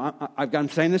I'm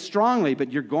saying this strongly,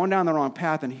 but you're going down the wrong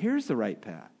path, and here's the right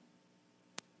path.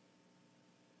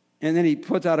 And then he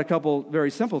puts out a couple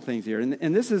very simple things here.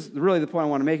 And this is really the point I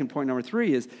want to make in point number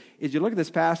 3 is you look at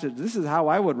this passage, this is how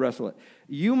I would wrestle it.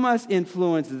 You must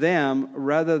influence them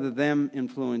rather than them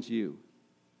influence you.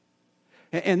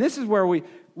 And this is where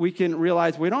we can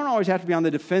realize we don't always have to be on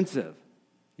the defensive.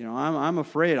 I'm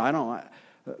afraid.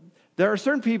 There are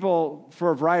certain people, for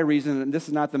a variety of reasons, and this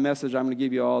is not the message. I'm going to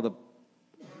give you all the,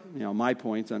 my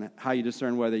points on how you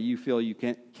discern whether you feel you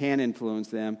can influence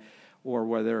them or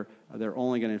whether they're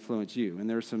only going to influence you. And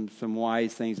there's some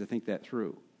wise things to think that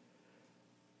through.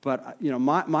 But,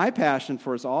 my passion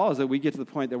for us all is that we get to the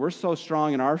point that we're so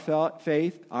strong in our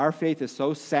faith is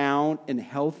so sound and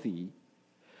healthy,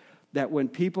 that when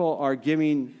people are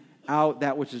giving out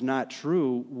that which is not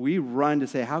true, we run to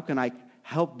say, how can I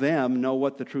help them know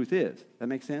what the truth is? That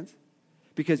makes sense?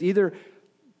 Because either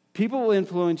people will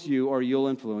influence you or you'll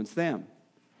influence them.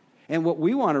 And what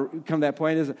we want to come to that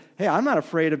point is, hey, I'm not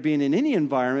afraid of being in any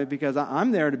environment because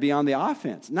I'm there to be on the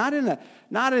offense. Not in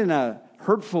a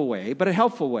hurtful way, but a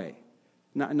helpful way.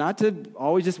 Not to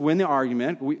always just win the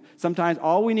argument. Sometimes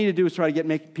all we need to do is try to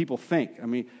make people think. I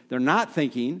mean, they're not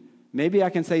thinking. Maybe I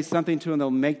can say something to them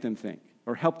that'll make them think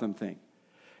or help them think.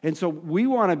 And so we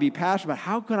want to be passionate about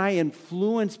how can I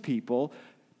influence people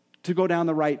to go down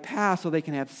the right path so they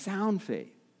can have sound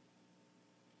faith.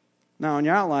 Now, in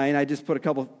your outline, I just put a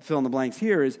couple fill in the blanks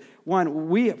here is, one,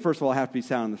 we, first of all, have to be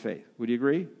sound in the faith. Would you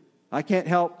agree? I can't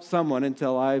help someone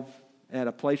until I'm at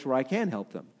a place where I can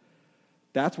help them.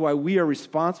 That's why we are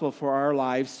responsible for our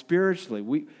lives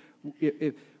spiritually.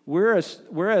 we're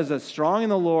as strong in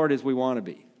the Lord as we want to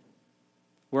be.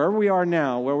 Wherever we are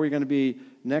now, where we're going to be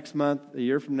next month, a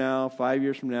year from now, 5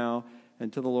 years from now,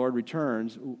 until the Lord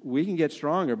returns, we can get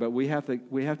stronger, but we have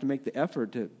to make the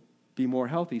effort to be more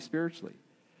healthy spiritually.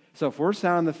 So if we're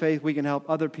sound in the faith, we can help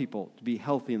other people to be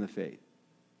healthy in the faith.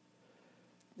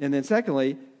 And then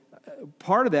secondly,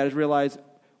 part of that is realize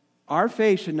our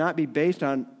faith should not be based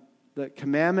on the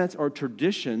commandments or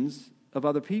traditions of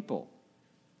other people.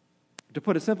 To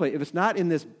put it simply, if it's not in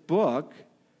this book,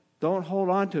 don't hold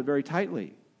on to it very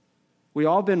tightly. We've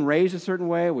all been raised a certain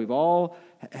way. We've all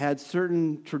had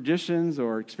certain traditions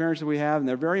or experiences we have, and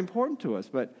they're very important to us.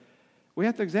 But we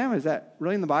have to examine, is that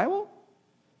really in the Bible?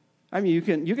 I mean, you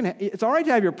can. It's all right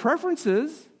to have your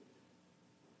preferences,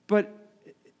 but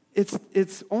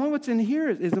it's only what's in here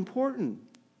is important.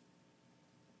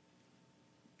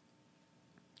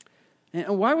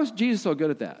 And why was Jesus so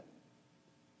good at that?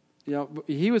 You know,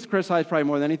 he was criticized probably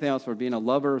more than anything else for being a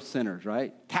lover of sinners,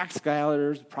 right? Tax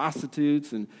gatherers,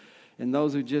 prostitutes, and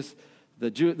those who just,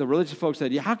 the religious folks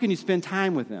said, yeah, how can you spend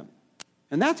time with them?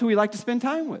 And that's who we like to spend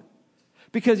time with,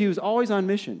 because he was always on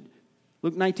mission.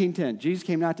 Luke 19:10, Jesus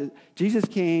came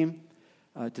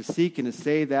to seek and to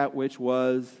save that which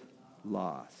was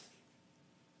lost.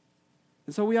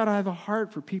 And so we ought to have a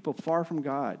heart for people far from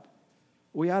God.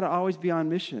 We ought to always be on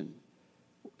mission.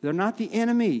 They're not the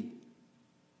enemy.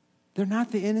 They're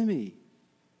not the enemy.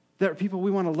 They're people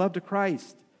we want to love to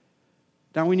Christ.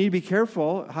 Now, we need to be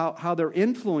careful how they're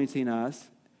influencing us,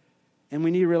 and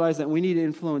we need to realize that we need to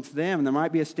influence them. And there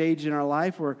might be a stage in our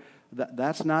life where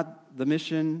that's not the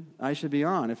mission I should be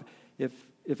on.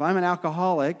 If I'm an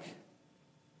alcoholic,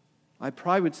 I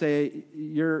probably would say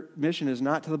your mission is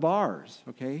not to the bars,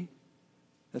 okay?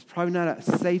 That's probably not a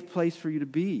safe place for you to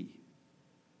be.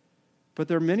 But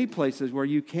there are many places where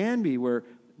you can be, where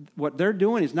what they're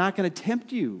doing is not going to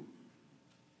tempt you.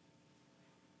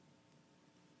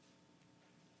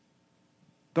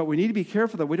 But we need to be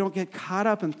careful that we don't get caught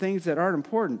up in things that aren't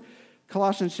important.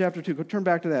 Colossians chapter 2, go turn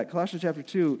back to that. Colossians chapter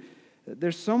 2,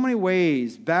 there's so many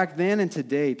ways back then and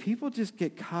today, people just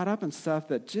get caught up in stuff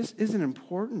that just isn't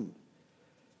important.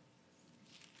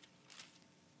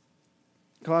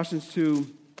 Colossians 2,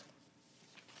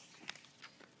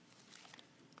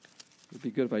 it'd be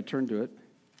good if I turned to it.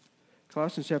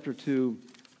 Colossians chapter 2,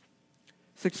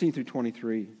 16 through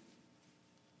 23.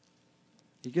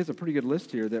 He gives a pretty good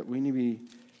list here that we need to be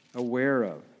aware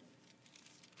of.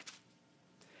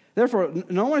 Therefore,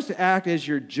 no one is to act as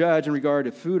your judge in regard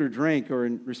to food or drink, or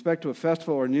in respect to a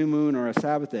festival or a new moon or a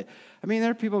Sabbath day. I mean,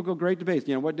 there are people who go great debates.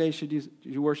 You know, what day should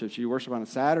you worship? Should you worship on a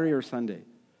Saturday or a Sunday?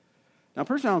 Now,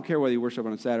 personally, I don't care whether you worship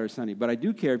on a Saturday or Sunday, but I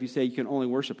do care if you say you can only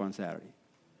worship on Saturday.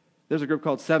 There's a group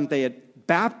called Seventh-day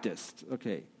Baptist,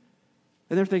 okay.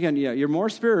 And they're thinking, yeah, you're more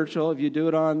spiritual if you do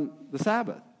it on the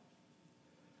Sabbath.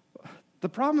 The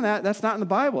problem with that's not in the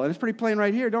Bible, and it's pretty plain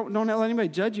right here. Don't let anybody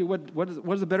judge you. What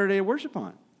is a better day to worship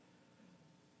on?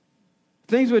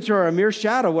 Things which are a mere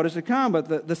shadow of what is to come,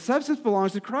 but the substance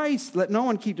belongs to Christ. Let no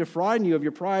one keep defrauding you of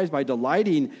your prize by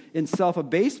delighting in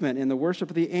self-abasement in the worship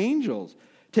of the angels,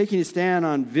 taking his stand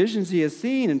on visions he has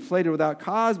seen, inflated without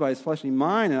cause by his fleshly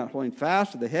mind, and not holding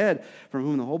fast to the head, from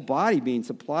whom the whole body, being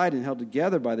supplied and held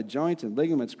together by the joints and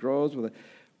ligaments, grows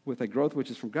with a growth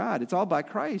which is from God. It's all by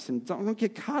Christ, and don't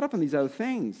get caught up in these other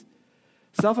things.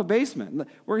 Self-abasement.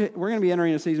 We're going to be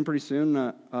entering a season pretty soon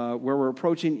where we're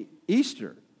approaching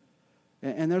Easter.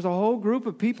 And there's a whole group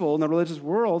of people in the religious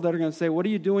world that are going to say, what are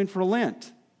you doing for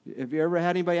Lent? Have you ever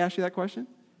had anybody ask you that question?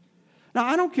 Now,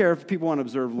 I don't care if people want to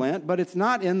observe Lent, but it's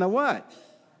not in the what?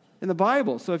 In the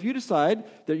Bible. So if you decide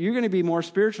that you're going to be more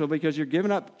spiritual because you're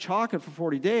giving up chocolate for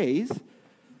 40 days,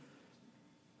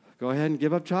 go ahead and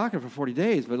give up chocolate for 40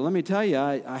 days. But let me tell you,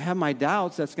 I have my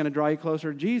doubts that's going to draw you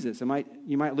closer to Jesus.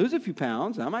 You might lose a few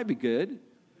pounds. That might be good.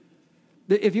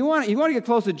 If you want to get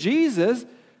close to Jesus,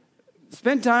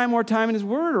 spend more time in his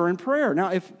word or in prayer.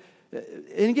 Now,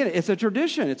 and again, it's a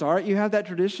tradition. It's all right. You have that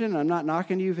tradition. I'm not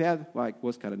knocking you. I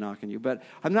was kind of knocking you, but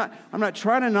I'm not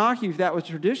trying to knock you if that was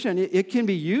tradition. It can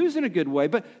be used in a good way,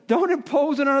 but don't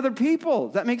impose it on other people.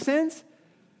 Does that make sense?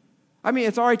 I mean,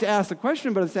 it's all right to ask the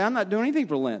question, but to say, I'm not doing anything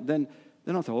for Lent, then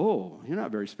I'll say, oh, you're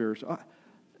not very spiritual.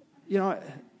 You know,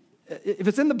 if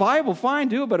it's in the Bible, fine,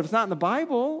 do it, but if it's not in the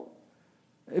Bible,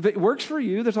 if it works for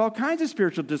you, there's all kinds of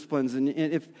spiritual disciplines, and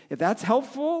if that's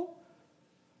helpful,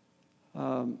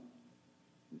 I'm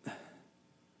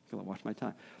going to watch my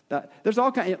time. There's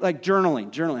all kinds, like journaling.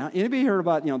 Anybody heard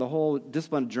about, the whole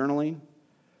discipline of journaling?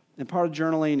 And part of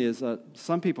journaling is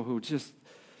some people who just,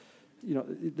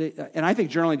 and I think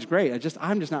journaling is great.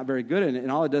 I'm just not very good at it,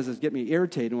 and all it does is get me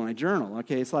irritated when I journal.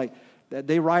 Okay, it's like that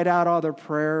they write out all their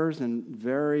prayers in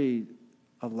very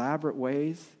elaborate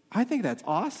ways. I think that's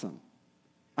awesome.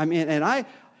 I mean, and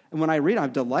when I read,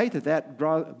 I'm delighted that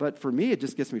draws, but for me, it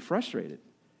just gets me frustrated.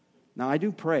 Now, I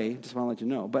do pray, just want to let you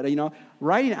know. But,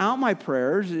 writing out my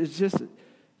prayers is just,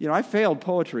 I failed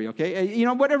poetry, okay?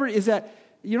 Whatever is that,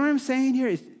 you know what I'm saying here?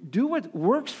 Is do what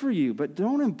works for you, but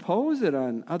don't impose it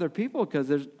on other people, because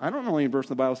I don't know any verse in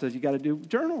the Bible says you got to do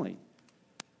journaling.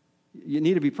 You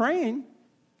need to be praying,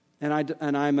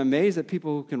 and I'm amazed at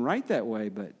people who can write that way,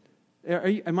 but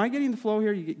am I getting the flow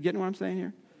here? You getting what I'm saying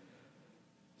here?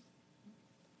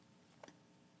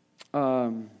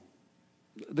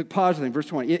 The positive thing, verse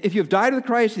 20. If you have died with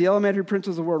Christ, the elementary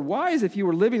principles of the world, why, as if you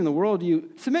were living in the world, do you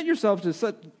submit yourself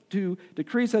to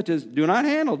decrees such as do not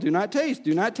handle, do not taste,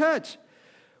 do not touch,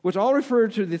 which all refer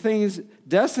to the things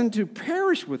destined to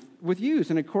perish with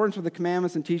use in accordance with the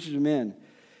commandments and teachings of men.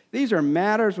 These are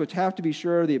matters which have to be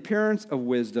sure of the appearance of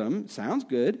wisdom, sounds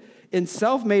good, in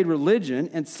self-made religion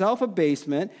and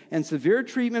self-abasement and severe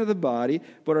treatment of the body,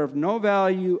 but are of no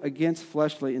value against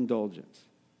fleshly indulgence.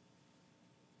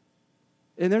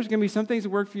 And there's going to be some things that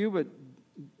work for you, but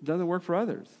doesn't work for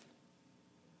others.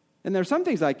 And there's some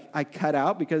things I cut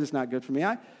out because it's not good for me.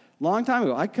 Long time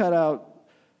ago, I cut out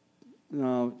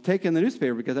taking the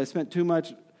newspaper because I spent too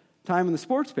much time on the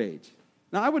sports page.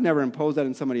 Now, I would never impose that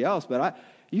on somebody else, but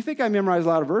you think I memorized a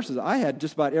lot of verses. I had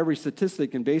just about every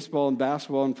statistic in baseball and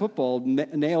basketball and football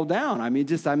nailed down. I mean,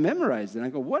 I memorized it. And I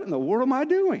go, what in the world am I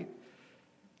doing?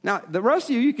 Now, the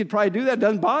rest of you could probably do that. It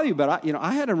doesn't bother you, but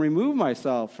I had to remove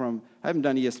myself from. I haven't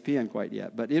done ESPN quite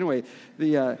yet, but anyway,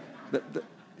 you know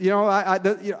what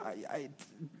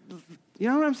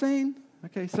I'm saying?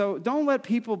 Okay, so don't let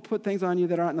people put things on you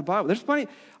that aren't in the Bible. There's plenty.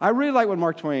 I really like what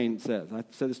Mark Twain says. I've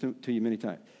said this to you many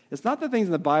times. It's not the things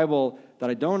in the Bible that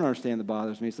I don't understand that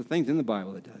bothers me. It's the things in the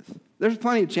Bible that does. There's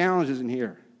plenty of challenges in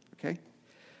here. Okay.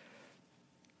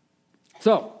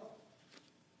 So,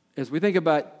 as we think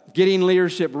about getting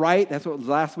leadership right, that's what was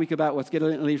last week about, what's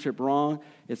getting leadership wrong.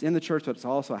 It's in the church, but it's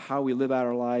also how we live out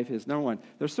our life. Is number one,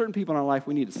 there's certain people in our life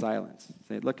we need to silence.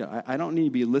 Say, look, I don't need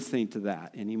to be listening to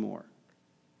that anymore.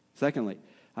 Secondly,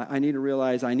 I need to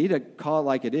realize I need to call it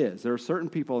like it is. There are certain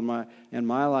people in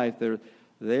my life,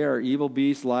 they are evil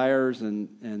beasts, liars, and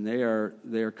they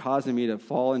are causing me to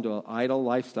fall into an idle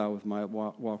lifestyle with my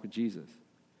walk with Jesus.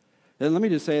 And let me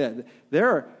just say that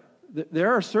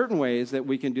there are certain ways that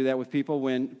we can do that with people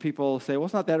when people say, well,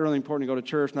 it's not that really important to go to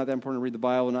church, not that important to read the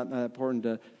Bible, not that important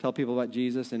to tell people about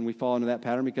Jesus, and we fall into that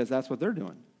pattern because that's what they're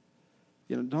doing.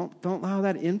 Don't allow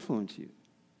that to influence you.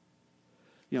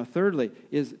 Thirdly,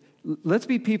 is let's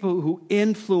be people who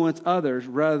influence others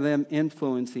rather than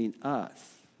influencing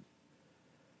us.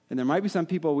 And there might be some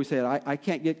people we say, I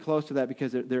can't get close to that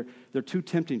because they're too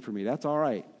tempting for me. That's all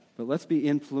right. But let's be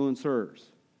influencers.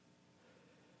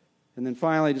 And then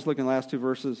finally, just looking at the last two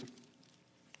verses,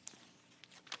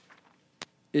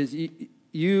 is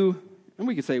you, and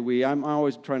we can say we, I'm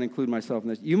always trying to include myself in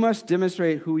this, you must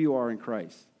demonstrate who you are in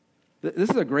Christ. This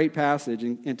is a great passage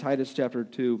in Titus chapter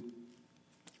 2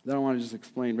 that I want to just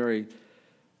explain very,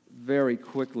 very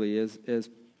quickly. As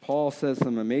Paul says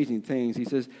some amazing things. He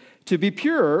says, to the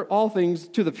pure, all things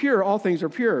are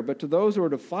pure, but to those who are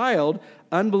defiled,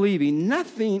 unbelieving,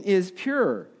 nothing is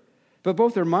pure. But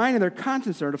both their mind and their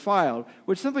conscience are defiled,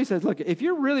 which simply says, look, if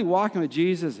you're really walking with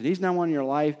Jesus and he's not one in your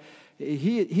life,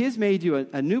 he has made you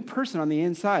a new person on the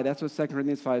inside. That's what 2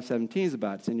 Corinthians 5:17 is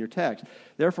about. It's in your text.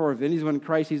 Therefore, if anyone's in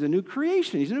Christ, he's a new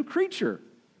creation. He's a new creature.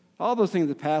 All those things,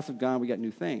 the past have gone, we got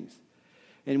new things.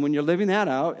 And when you're living that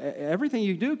out, everything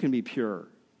you do can be pure.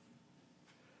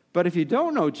 But if you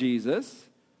don't know Jesus,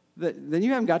 then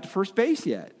you haven't got to first base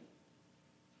yet.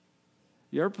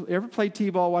 You ever play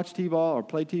T-ball, watch T-ball, or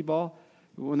play T-ball?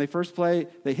 When they first play,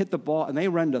 they hit the ball, and they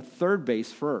run to third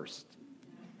base first.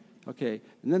 Okay,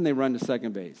 and then they run to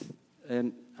second base.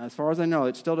 And as far as I know,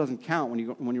 it still doesn't count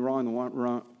when you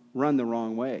run the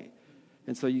wrong way.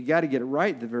 And so you got to get it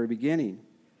right at the very beginning.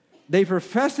 They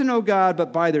profess to know God,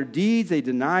 but by their deeds they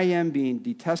deny him, being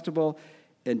detestable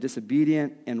and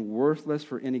disobedient and worthless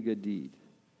for any good deed.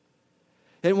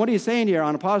 And what he's saying here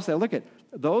on a positive side, look at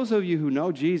those of you who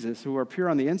know Jesus, who are pure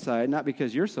on the inside, not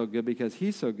because you're so good, because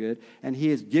he's so good, and he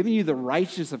has given you the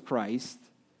righteousness of Christ.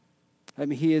 I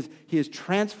mean, he has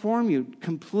transformed you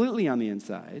completely on the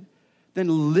inside.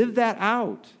 Then live that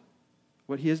out,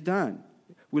 what he has done.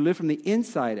 We live from the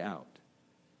inside out.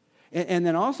 And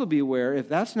then also be aware, if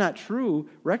that's not true,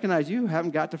 recognize you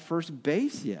haven't got to first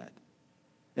base yet.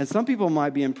 And some people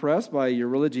might be impressed by your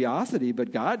religiosity,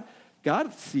 but God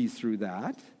sees through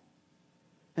that.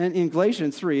 And in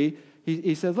Galatians 3,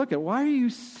 he says, look, why are you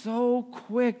so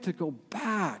quick to go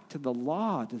back to the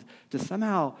law, to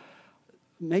somehow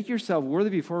make yourself worthy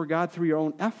before God through your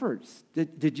own efforts?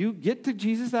 Did you get to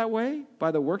Jesus that way?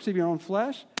 By the works of your own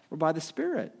flesh or by the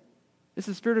Spirit? It's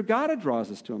the Spirit of God that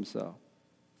draws us to himself.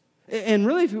 And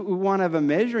really, if we want to have a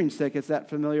measuring stick, it's that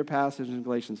familiar passage in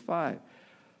Galatians 5.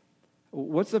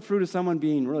 What's the fruit of someone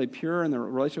being really pure in their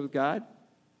relationship with God?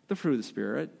 The fruit of the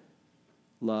Spirit.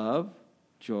 Love,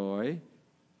 joy,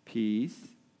 peace,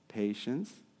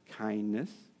 patience, kindness,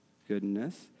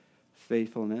 goodness,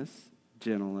 faithfulness,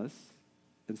 gentleness,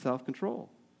 and self-control.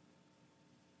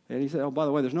 And he said, oh, by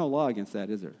the way, there's no law against that,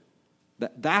 is there?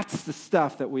 That's the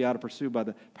stuff that we ought to pursue by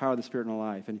the power of the Spirit in our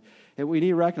life. And we need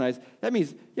to recognize, that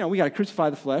means, we got to crucify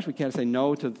the flesh. We can't say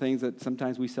no to the things that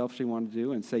sometimes we selfishly want to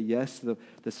do and say yes to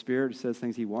the Spirit who says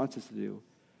things he wants us to do.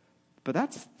 But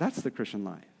that's the Christian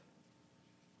life.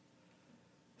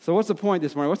 So what's the point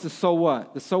this morning? What's the so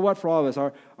what? The so what for all of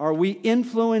us. Are we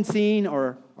influencing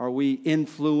or are we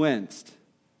influenced?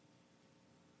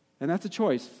 And that's a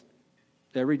choice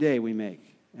every day we make.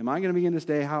 Am I going to begin this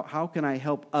day? How can I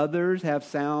help others have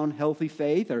sound, healthy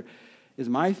faith? Or is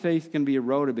my faith going to be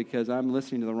eroded because I'm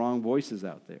listening to the wrong voices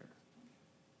out there?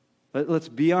 Let's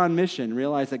be on mission,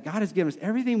 realize that God has given us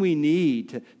everything we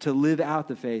need to live out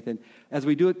the faith. And as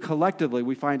we do it collectively,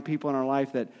 we find people in our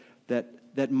life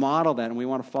that model that, and we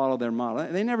want to follow their model.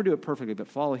 They never do it perfectly, but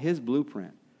follow his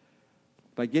blueprint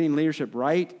by getting leadership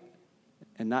right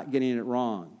and not getting it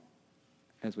wrong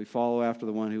as we follow after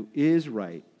the one who is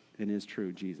right and is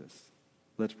true, Jesus.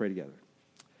 Let's pray together.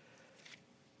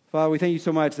 Father, we thank you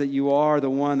so much that you are the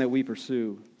one that we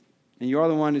pursue. And you are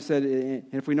the one who said, and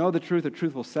if we know the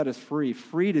truth will set us free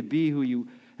to be who you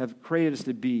have created us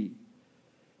to be.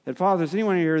 And Father, there's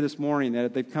anyone here this morning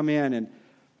that they've come in and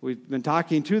we've been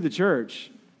talking to the church,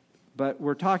 but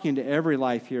we're talking to every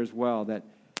life here as well, that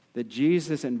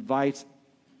Jesus invites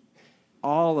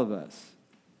all of us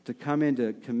to come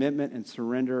into commitment and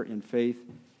surrender in faith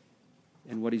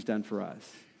in what he's done for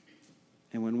us.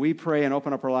 And when we pray and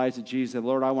open up our lives to Jesus,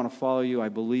 Lord, I want to follow you, I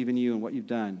believe in you and what you've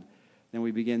done, then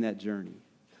we begin that journey.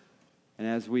 And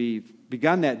as we've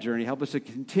begun that journey, help us to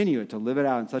continue it, to live it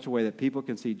out in such a way that people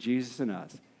can see Jesus in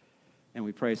us. And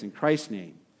we pray this in Christ's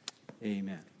name.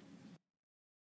 Amen.